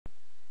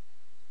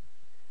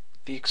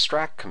The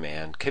extract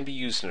command can be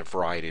used in a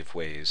variety of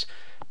ways.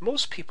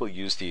 Most people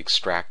use the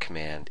extract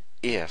command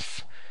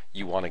if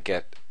you want to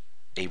get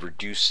a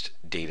reduced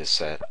data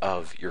set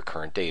of your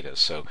current data.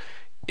 So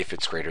if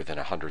it's greater than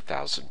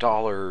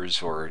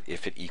 $100,000 or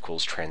if it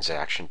equals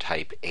transaction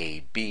type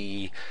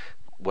AB,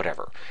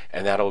 whatever.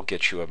 And that'll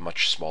get you a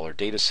much smaller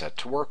data set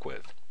to work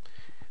with.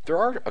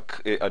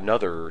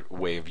 Another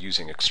way of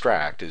using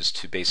extract is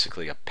to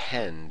basically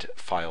append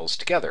files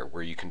together,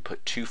 where you can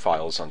put two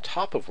files on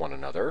top of one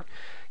another.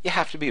 You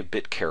have to be a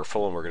bit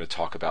careful, and we're going to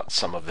talk about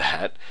some of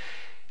that.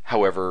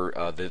 However,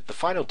 the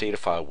final data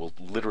file will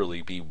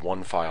literally be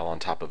one file on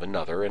top of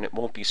another, and it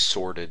won't be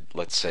sorted,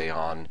 let's say,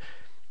 on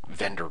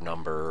vendor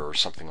number or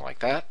something like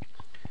that.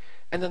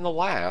 And then the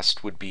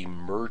last would be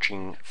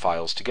merging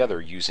files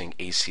together using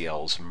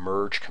ACL's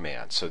merge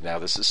command. So now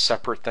this is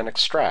separate than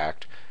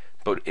extract,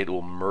 but it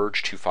will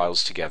merge two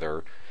files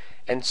together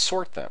and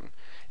sort them.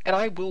 And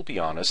I will be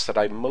honest that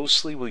I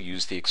mostly will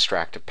use the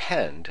extract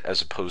append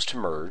as opposed to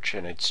merge,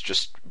 and it's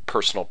just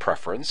personal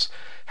preference.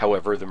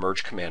 However, the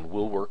merge command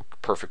will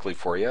work perfectly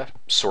for you,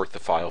 sort the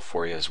file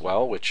for you as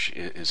well, which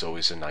is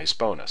always a nice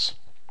bonus.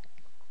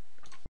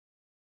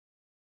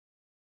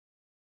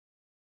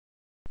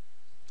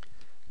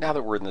 Now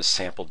that we're in the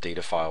sample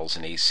data files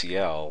in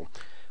ACL,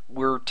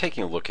 we're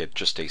taking a look at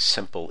just a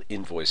simple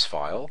invoice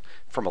file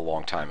from a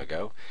long time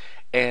ago.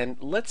 And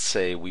let's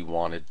say we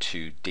wanted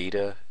to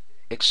data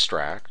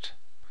extract,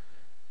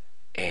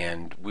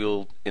 and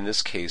in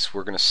this case,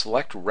 we're going to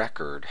select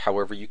record.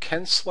 However, you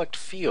can select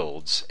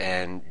fields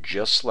and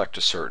just select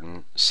a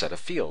certain set of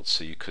fields.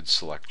 So you could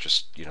select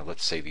just,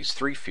 let's say these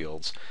 3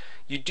 fields.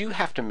 You do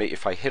have to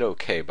if I hit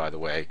OK, by the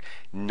way,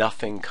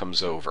 nothing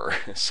comes over.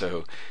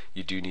 So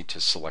you do need to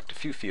select a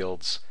few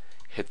fields,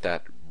 hit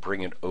that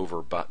bring it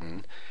over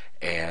button,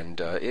 and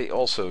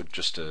also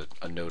just a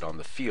note on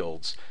the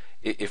fields.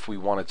 If we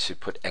wanted to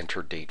put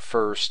enter date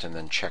first and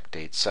then check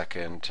date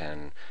second,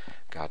 and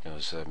God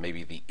knows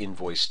maybe the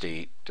invoice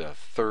date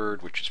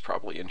third, which is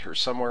probably in here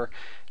somewhere.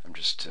 I'm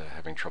just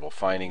having trouble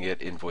finding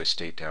it. Invoice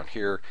date down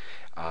here,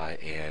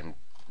 and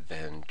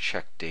then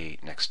check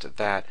date next to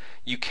that.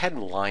 You can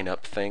line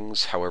up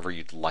things however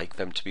you'd like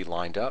them to be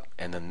lined up,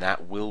 and then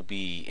that will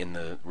be in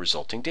the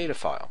resulting data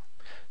file.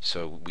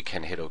 So we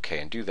can hit OK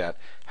and do that.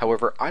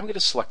 However, I'm going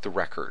to select the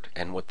record,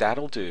 and what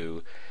that'll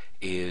do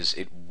is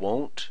it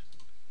won't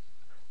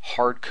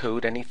hard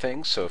code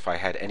anything. So if I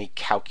had any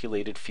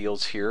calculated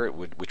fields here, it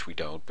would, which we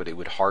don't, but it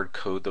would hard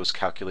code those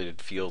calculated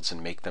fields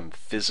and make them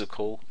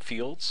physical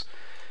fields.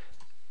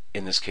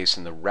 In this case,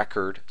 in the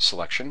record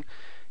selection,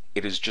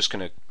 it is just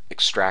going to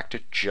extract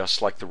it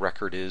just like the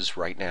record is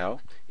right now.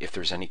 If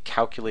there's any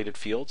calculated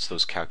fields,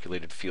 those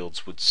calculated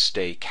fields would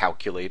stay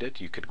calculated.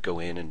 You could go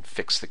in and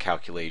fix the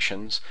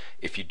calculations.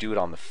 If you do it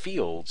on the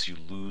fields, you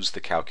lose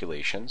the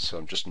calculations. So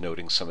I'm just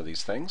noting some of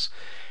these things.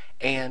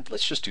 And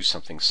let's just do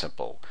something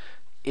simple.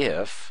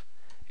 If,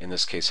 in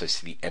this case, I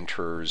see the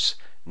enter's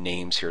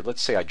names here.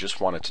 Let's say I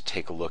just wanted to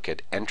take a look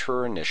at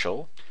enter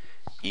initial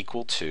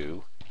equal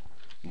to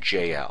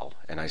JL,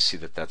 and I see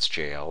that that's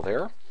JL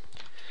there.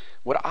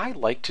 What I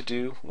like to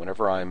do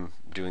whenever I'm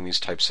doing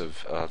these types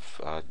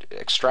of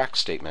extract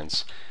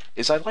statements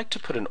is I like to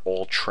put an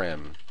all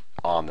trim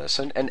on this,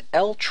 and an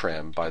L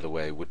trim, by the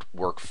way, would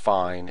work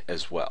fine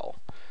as well.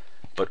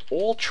 But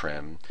all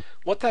trim,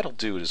 what that'll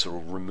do is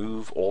it'll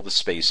remove all the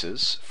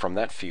spaces from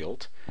that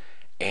field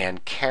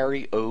and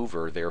carry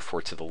over, therefore,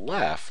 to the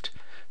left.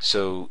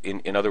 So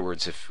in other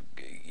words,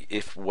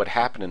 if what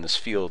happened in this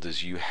field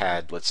is you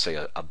had, let's say,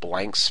 a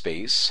blank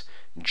space,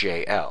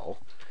 JL,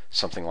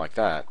 something like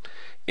that,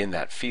 in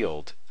that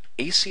field,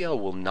 ACL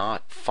will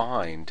not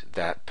find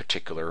that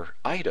particular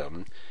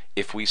item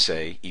if we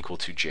say equal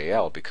to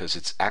JL, because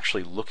it's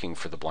actually looking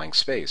for the blank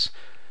space.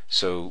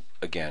 So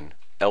again,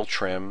 L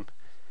trim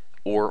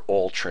or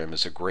all trim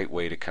is a great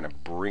way to kind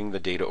of bring the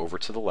data over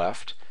to the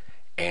left,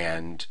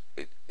 and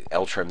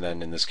L trim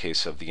then in this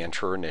case of the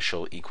enter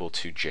initial equal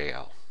to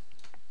JL.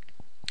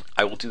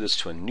 I will do this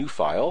to a new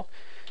file.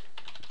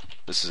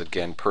 This is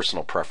again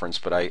personal preference,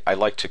 but I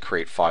like to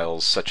create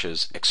files such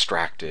as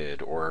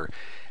extracted or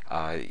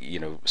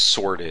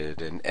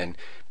sorted, and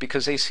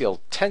because ACL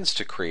tends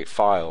to create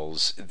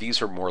files,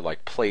 these are more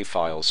like play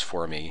files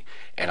for me,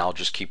 and I'll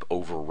just keep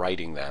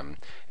overwriting them,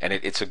 and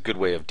it's a good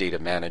way of data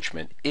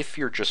management if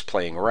you're just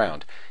playing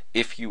around.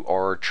 If you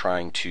are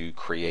trying to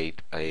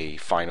create a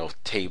final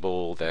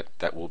table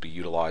that will be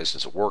utilized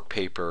as a work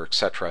paper,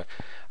 etc.,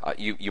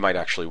 you might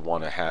actually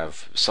want to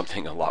have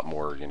something a lot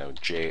more,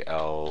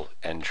 JL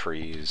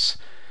entries,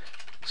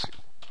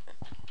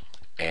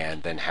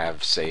 and then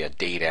have, say, a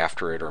date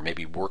after it, or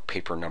maybe work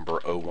paper number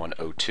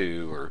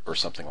 0102 or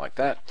something like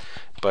that.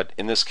 But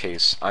in this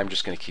case, I'm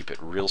just going to keep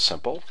it real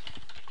simple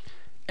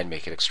and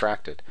make it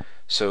extracted.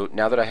 So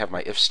now that I have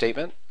my if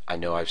statement, I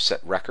know I've set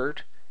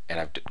record, and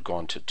I've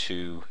gone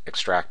to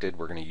extracted.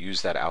 We're going to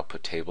use that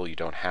output table. You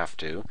don't have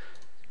to.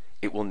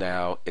 It will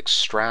now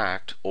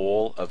extract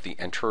all of the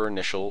enter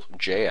initial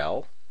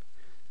JL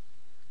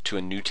to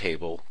a new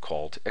table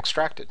called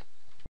extracted.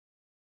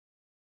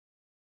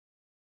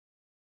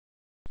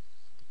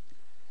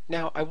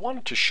 Now, I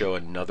wanted to show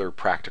another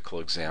practical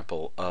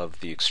example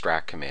of the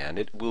extract command.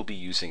 It will be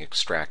using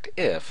extract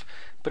if,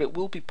 but it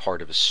will be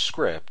part of a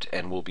script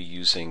and we'll be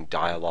using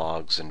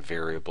dialogues and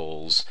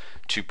variables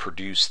to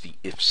produce the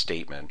if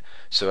statement.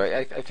 So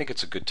I think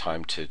it's a good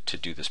time to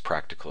do this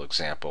practical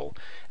example.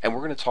 And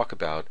we're going to talk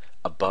about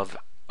above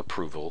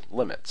approval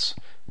limits.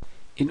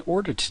 In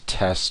order to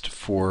test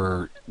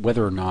for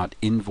whether or not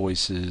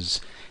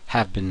invoices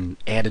have been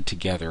added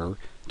together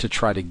to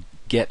try to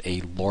get a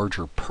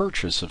larger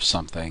purchase of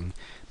something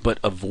but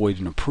avoid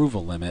an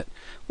approval limit,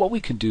 what we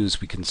can do is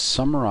we can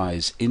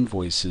summarize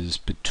invoices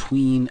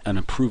between an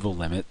approval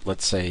limit,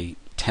 let's say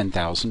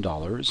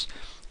 $10,000,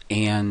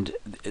 and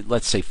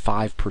let's say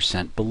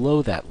 5%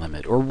 below that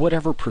limit, or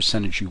whatever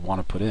percentage you want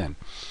to put in.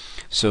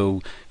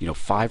 So,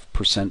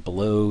 5%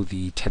 below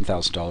the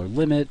 $10,000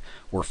 limit,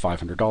 or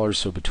 $500,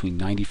 so between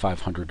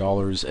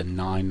 $9,500 and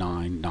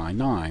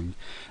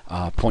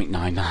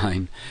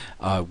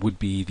 $9,999.99 would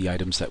be the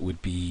items that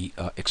would be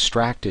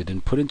extracted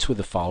and put into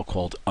the file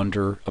called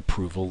under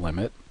approval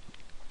limit.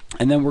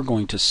 And then we're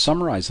going to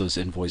summarize those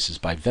invoices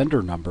by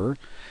vendor number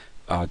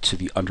to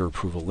the under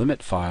approval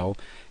limit file,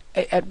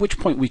 at which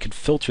point we could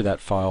filter that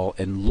file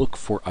and look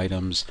for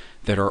items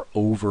that are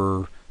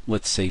over,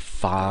 let's say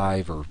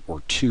 5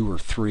 or 2 or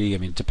 3. I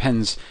mean, it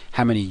depends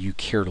how many you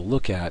care to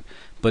look at,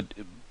 but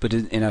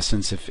in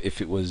essence,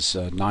 if it was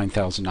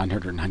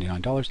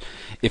 $9,999,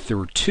 if there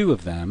were 2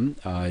 of them,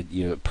 a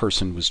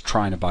person was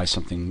trying to buy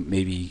something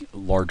maybe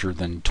larger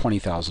than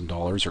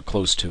 $20,000 or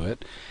close to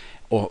it,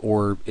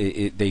 or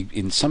they,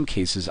 in some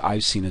cases,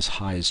 I've seen as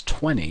high as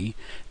 20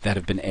 that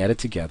have been added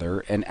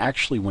together. And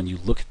actually, when you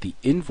look at the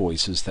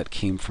invoices that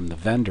came from the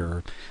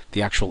vendor,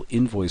 the actual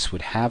invoice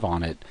would have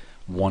on it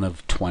 1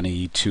 of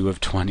 20, 2 of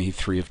 20,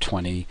 3 of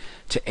 20,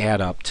 to add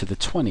up to the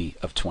 20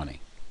 of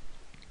 20.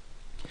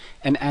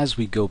 And as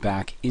we go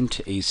back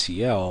into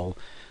ACL,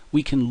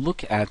 we can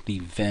look at the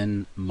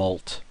ven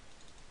mult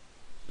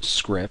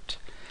script.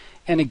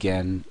 And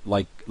again,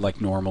 like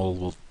normal,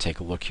 we'll take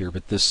a look here,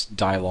 but this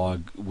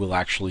dialog will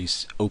actually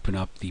open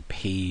up the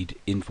paid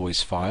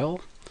invoice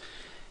file.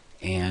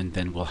 And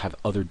then we'll have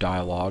other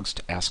dialogues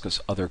to ask us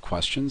other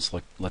questions.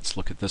 Let's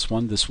look at this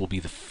one. This will be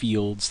the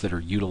fields that are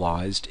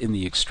utilized in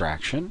the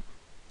extraction.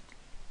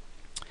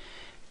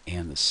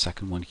 And the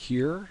second one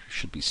here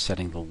should be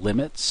setting the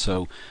limit.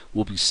 So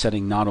we'll be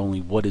setting not only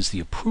what is the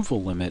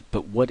approval limit,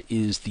 but what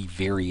is the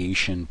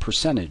variation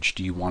percentage.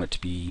 Do you want it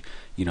to be,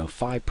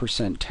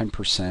 5%,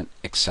 10%,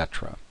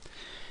 etc.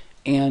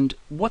 And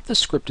what the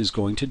script is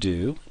going to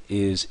do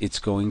is it's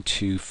going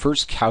to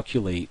first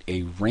calculate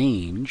a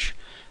range,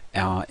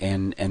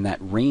 and that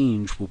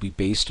range will be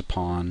based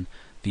upon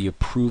the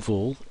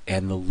approval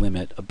and the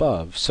limit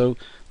above. So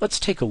let's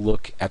take a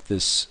look at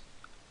this.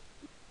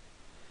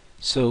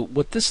 So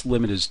what this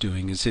limit is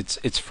doing is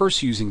it's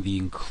first using the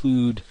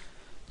include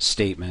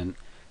statement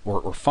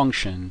or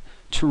function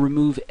to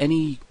remove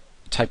any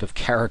type of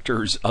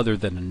characters other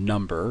than a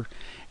number,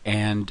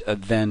 and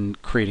then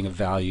creating a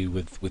value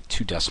with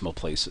 2 decimal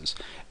places.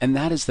 And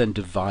that is then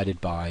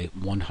divided by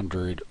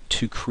 100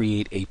 to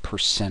create a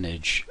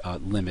percentage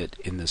limit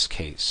in this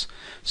case.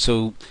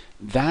 So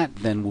that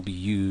then will be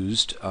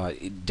used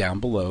down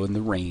below in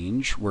the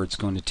range, where it's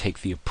going to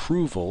take the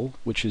approval,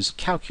 which is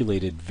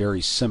calculated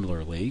very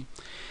similarly,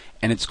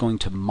 and it's going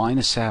to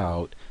minus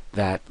out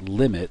that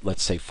limit,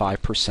 let's say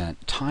 5%,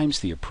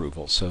 times the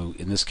approval. So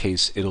in this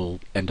case, it'll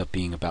end up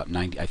being about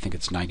 90, I think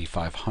it's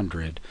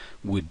 9,500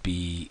 would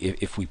be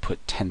if we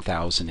put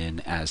 10,000 in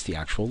as the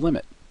actual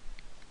limit.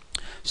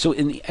 So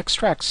in the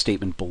extract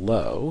statement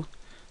below,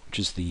 which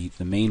is the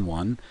main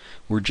one,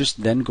 we're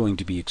just then going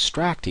to be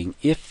extracting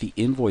if the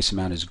invoice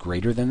amount is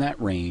greater than that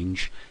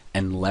range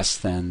and less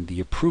than the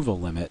approval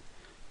limit,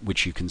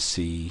 which you can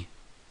see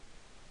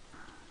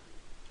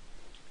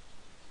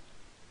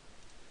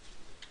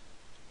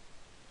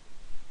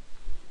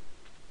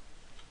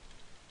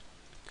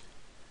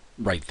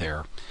right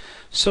there.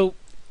 So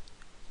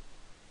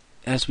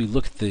as we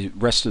look at the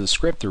rest of the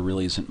script, there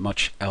really isn't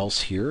much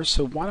else here.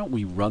 So why don't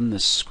we run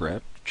this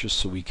script just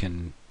so we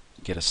can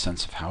get a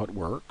sense of how it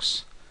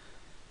works.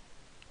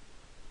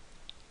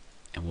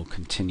 And we'll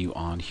continue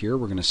on here.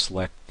 We're going to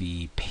select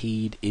the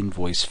paid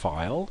invoice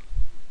file,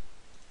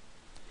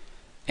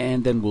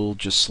 and then we'll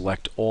just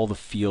select all the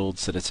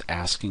fields that it's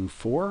asking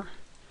for: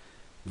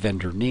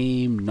 vendor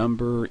name,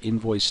 number,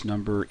 invoice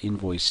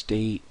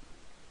date.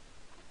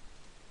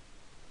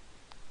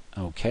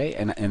 Okay,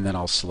 and then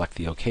I'll select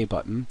the OK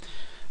button.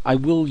 I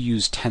will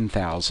use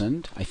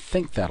 10,000. I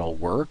think that'll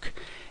work.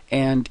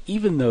 And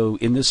even though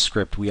in this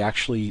script we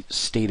actually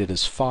state it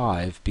as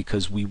 5,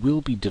 because we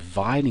will be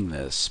dividing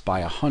this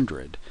by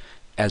 100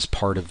 as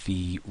part of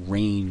the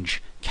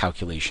range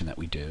calculation that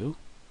we do.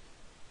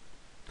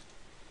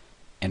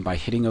 And by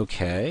hitting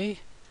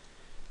OK,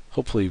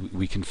 hopefully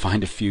we can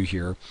find a few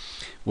here.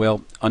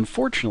 Well,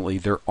 unfortunately,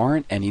 there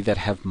aren't any that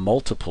have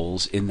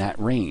multiples in that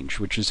range,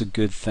 which is a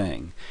good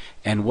thing.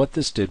 And what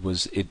this did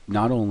was it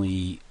not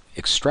only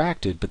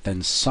extracted but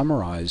then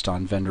summarized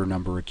on vendor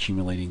number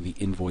accumulating the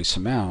invoice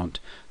amount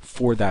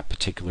for that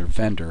particular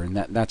vendor, and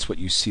that's what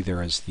you see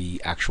there as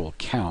the actual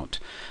count.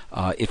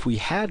 If we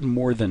had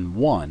more than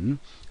one,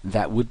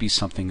 that would be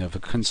something of a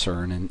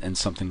concern and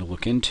something to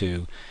look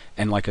into.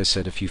 And like I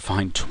said, if you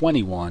find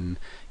 21,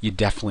 you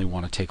definitely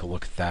want to take a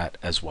look at that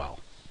as well.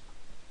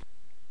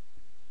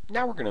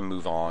 Now we're going to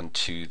move on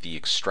to the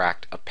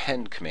extract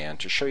append command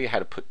to show you how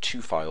to put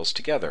two files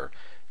together.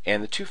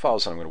 And the two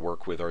files I'm going to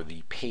work with are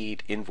the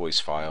paid invoice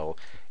file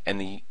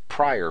and the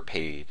prior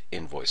paid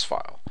invoice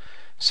file.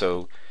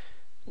 So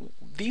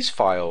these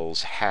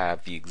files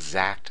have the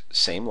exact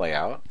same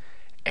layout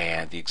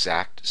and the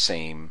exact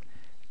same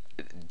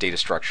data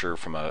structure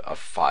from a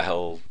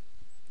file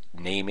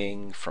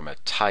naming, from a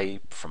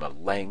type, from a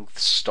length,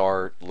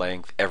 start,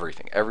 length,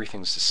 everything.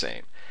 Everything's the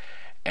same.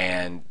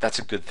 And that's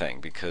a good thing,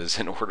 because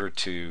in order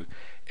to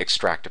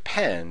extract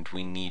append,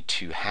 we need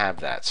to have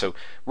that. So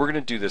we're going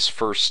to do this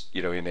first,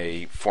 in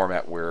a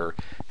format where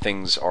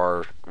things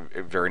are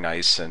very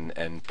nice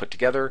and put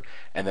together,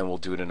 and then we'll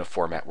do it in a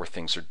format where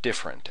things are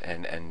different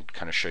and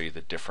kind of show you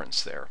the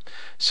difference there.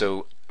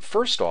 So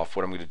first off,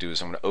 what I'm going to do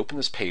is I'm going to open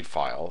this paid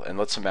file, and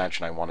let's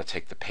imagine I want to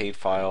take the paid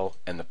file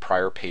and the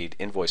prior paid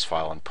invoice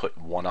file and put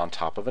one on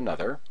top of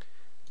another.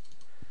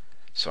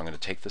 So I'm going to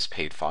take this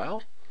paid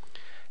file.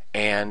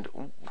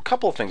 And a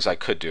couple of things I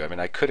could do.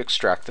 I could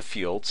extract the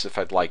fields if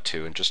I'd like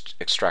to and just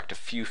extract a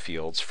few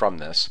fields from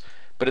this.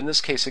 But in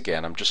this case,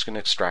 again, I'm just going to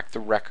extract the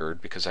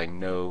record because I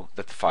know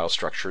that the file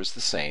structure is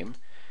the same.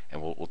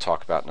 And we'll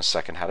talk about in a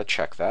second how to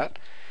check that.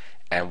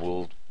 And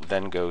we'll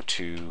then go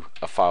to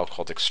a file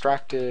called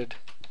Extracted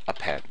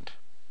Append.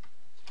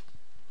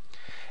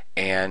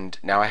 And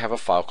now I have a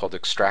file called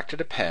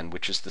Extracted Append,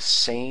 which is the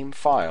same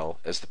file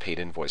as the paid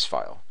invoice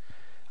file.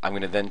 I'm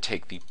going to then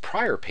take the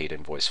prior paid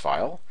invoice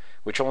file,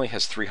 which only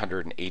has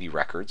 380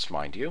 records,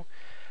 mind you.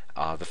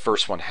 The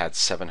first one had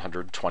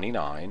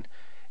 729,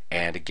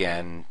 and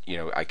again,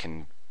 I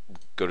can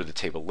go to the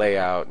table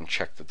layout and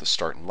check that the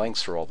start and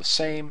lengths are all the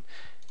same,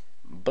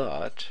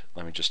 but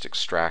let me just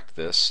extract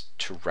this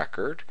to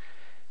record,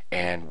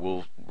 and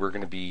we're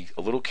going to be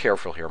a little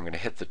careful here. I'm going to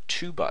hit the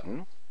 2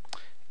 button,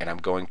 and I'm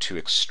going to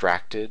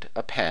Extracted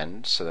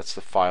Append, so that's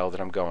the file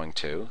that I'm going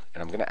to,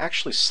 and I'm going to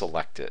actually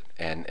select it.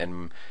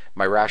 And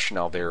my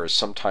rationale there is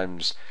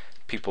sometimes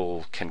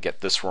people can get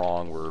this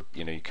wrong, where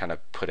you kind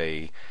of put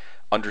a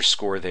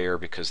underscore there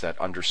because that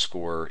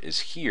underscore is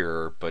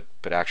here, but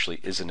actually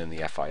isn't in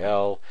the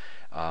FIL,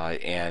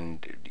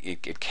 and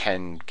it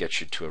can get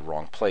you to a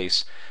wrong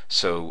place.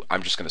 So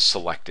I'm just going to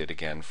select it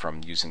again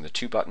from using the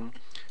 2 button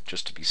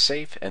just to be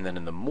safe, and then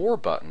in the More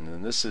button,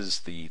 and this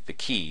is the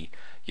key,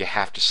 you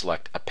have to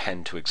select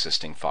Append to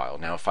Existing File.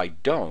 Now if I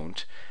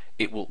don't,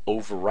 it will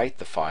overwrite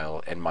the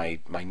file, and my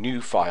new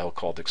file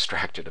called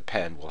Extracted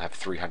Append will have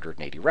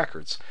 380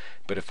 records.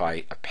 But if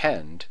I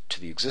append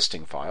to the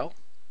existing file,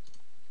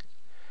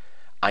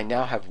 I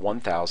now have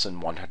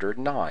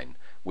 1,109,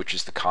 which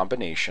is the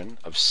combination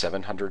of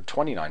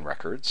 729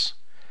 records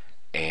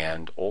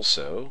and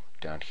also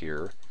down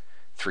here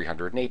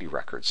 380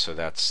 records. So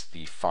that's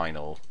the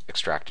final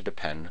Extracted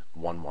Append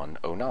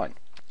 1109.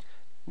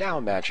 Now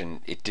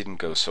imagine it didn't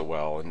go so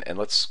well, and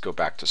let's go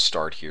back to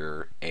start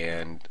here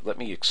and let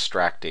me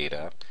extract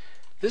data.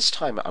 This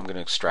time I'm going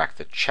to extract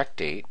the check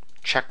date,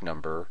 check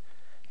number,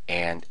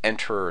 and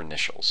enter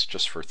initials,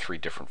 just for 3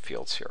 different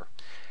fields here.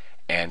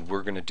 And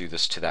we're going to do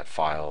this to that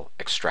file,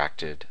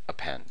 Extracted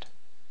Append.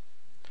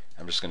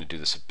 I'm just going to do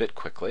this a bit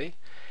quickly,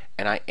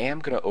 and I am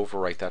going to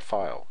overwrite that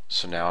file.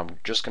 So now I'm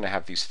just going to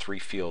have these 3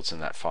 fields in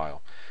that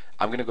file.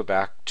 I'm going to go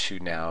back to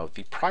now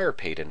the prior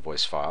paid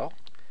invoice file,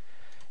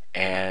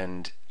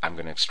 and I'm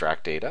going to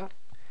extract data,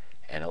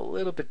 and a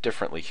little bit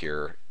differently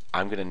here,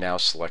 I'm going to now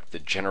select the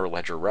general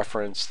ledger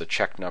reference, the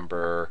check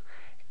number,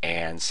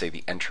 and say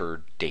the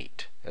entered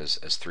date as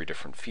 3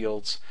 different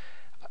fields,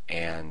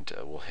 and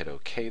we'll hit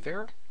OK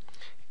there.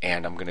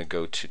 And I'm going to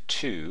go to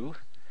 2,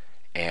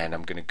 and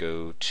I'm going to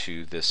go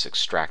to this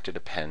Extracted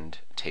Append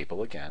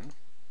table again,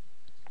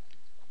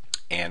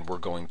 and we're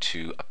going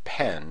to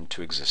append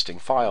to existing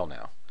file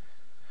now,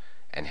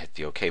 and hit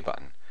the OK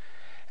button.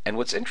 And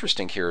what's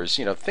interesting here is,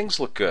 things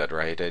look good,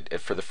 right?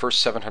 For the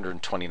first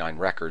 729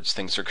 records,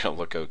 things are going to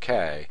look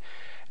okay,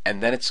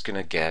 and then it's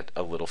going to get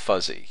a little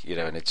fuzzy,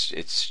 and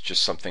it's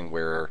just something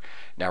where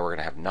now we're going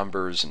to have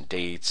numbers and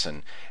dates,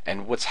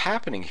 and what's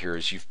happening here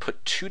is you've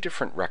put 2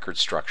 different record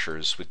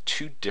structures with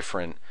 2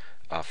 different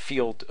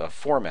field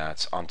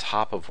formats on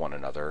top of one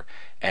another,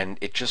 and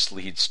it just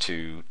leads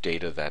to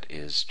data that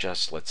is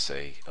just, let's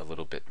say, a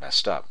little bit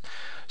messed up.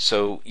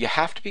 So you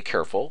have to be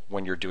careful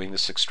when you're doing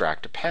this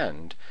extract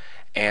append.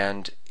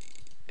 And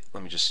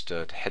let me just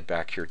head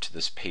back here to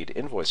this paid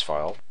invoice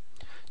file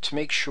to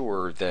make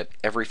sure that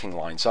everything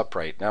lines up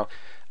right. Now,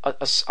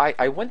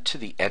 I went to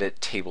the edit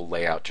table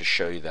layout to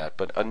show you that,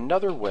 but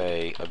another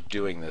way of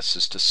doing this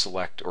is to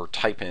select or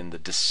type in the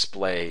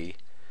display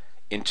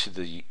into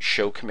the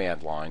show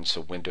command line,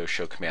 so Windows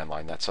show command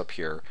line, that's up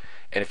here,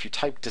 and if you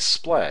type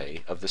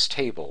display of this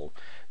table,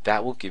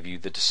 that will give you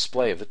the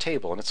display of the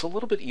table, and it's a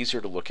little bit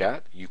easier to look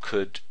at. You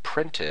could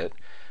print it,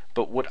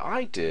 but what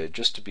I did,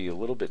 just to be a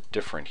little bit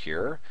different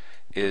here,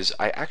 is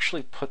I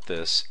actually put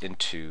this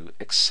into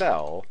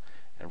Excel.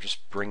 I'm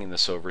just bringing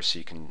this over so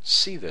you can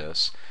see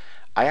this.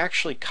 I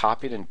actually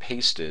copied and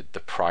pasted the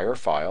prior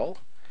file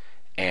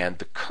and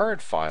the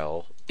current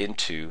file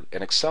into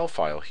an Excel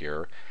file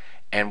here.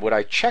 And what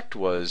I checked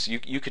was,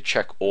 you could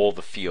check all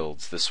the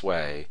fields this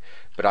way,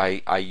 but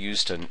I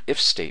used an if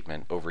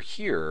statement over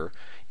here.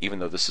 Even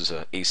though this is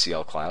a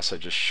ACL class, I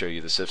just show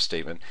you this if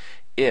statement.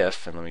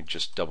 If, and let me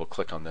just double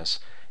click on this,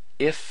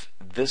 if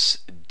this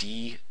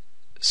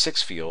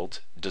D6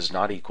 field does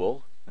not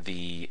equal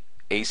the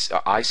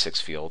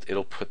I6 field,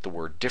 it'll put the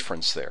word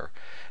difference there.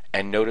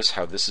 And notice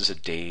how this is a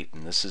date,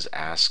 and this is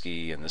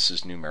ASCII, and this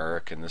is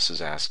numeric, and this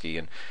is ASCII.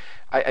 And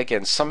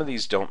again, some of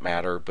these don't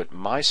matter, but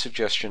my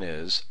suggestion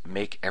is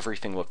make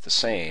everything look the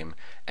same.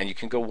 And you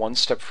can go one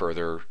step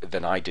further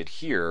than I did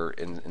here.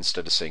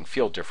 Instead of saying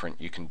field different,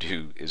 you can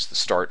do, is the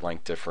start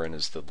length different,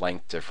 is the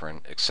length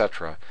different,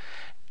 etc.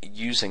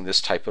 Using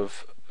this type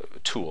of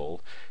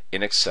tool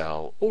in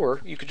Excel, or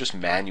you could just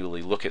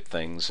manually look at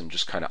things and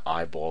just kind of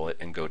eyeball it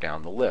and go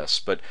down the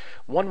list. But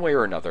one way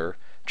or another,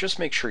 just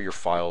make sure your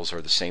files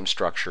are the same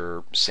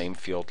structure, same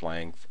field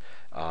length,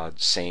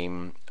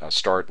 same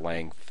start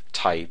length,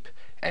 type,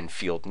 and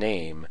field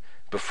name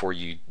before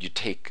you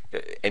take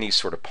any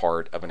sort of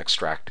part of an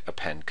extract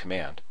append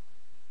command.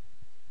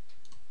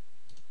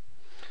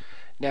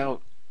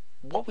 Now,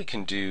 what we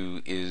can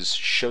do is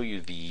show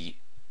you the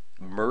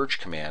merge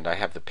command. I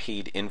have the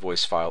paid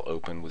invoice file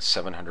open with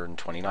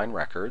 729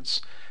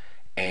 records,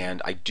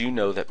 and I do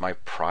know that my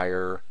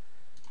prior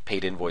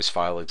paid invoice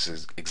file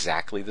is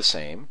exactly the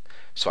same,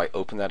 so I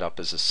open that up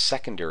as a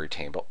secondary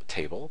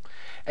table.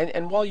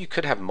 And while you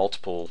could have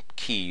multiple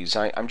keys,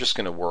 I'm just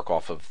going to work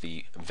off of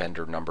the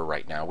vendor number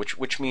right now,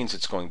 which means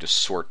it's going to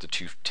sort the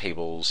two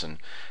tables and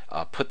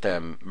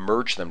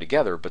merge them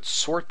together, but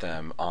sort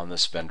them on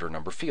this vendor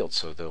number field,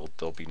 so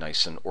they'll be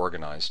nice and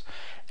organized.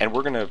 And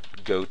we're going to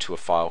go to a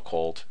file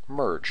called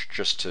merge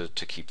just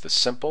to keep this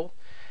simple,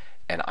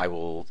 and I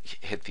will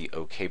hit the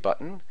OK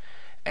button.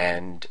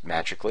 And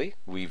magically,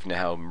 we've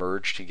now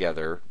merged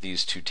together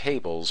these two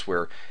tables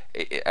where,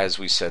 as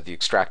we said, the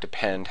extract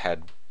append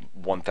had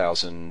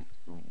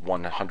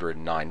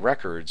 1,109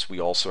 records. We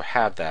also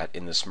have that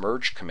in this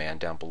merge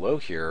command down below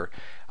here.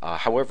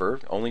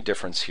 However, only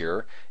difference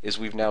here is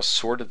we've now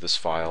sorted this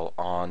file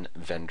on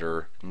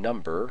vendor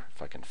number,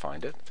 if I can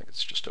find it. I think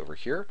it's just over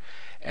here.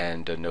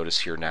 And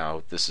notice here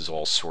now, this is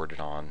all sorted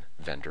on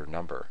vendor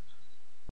number.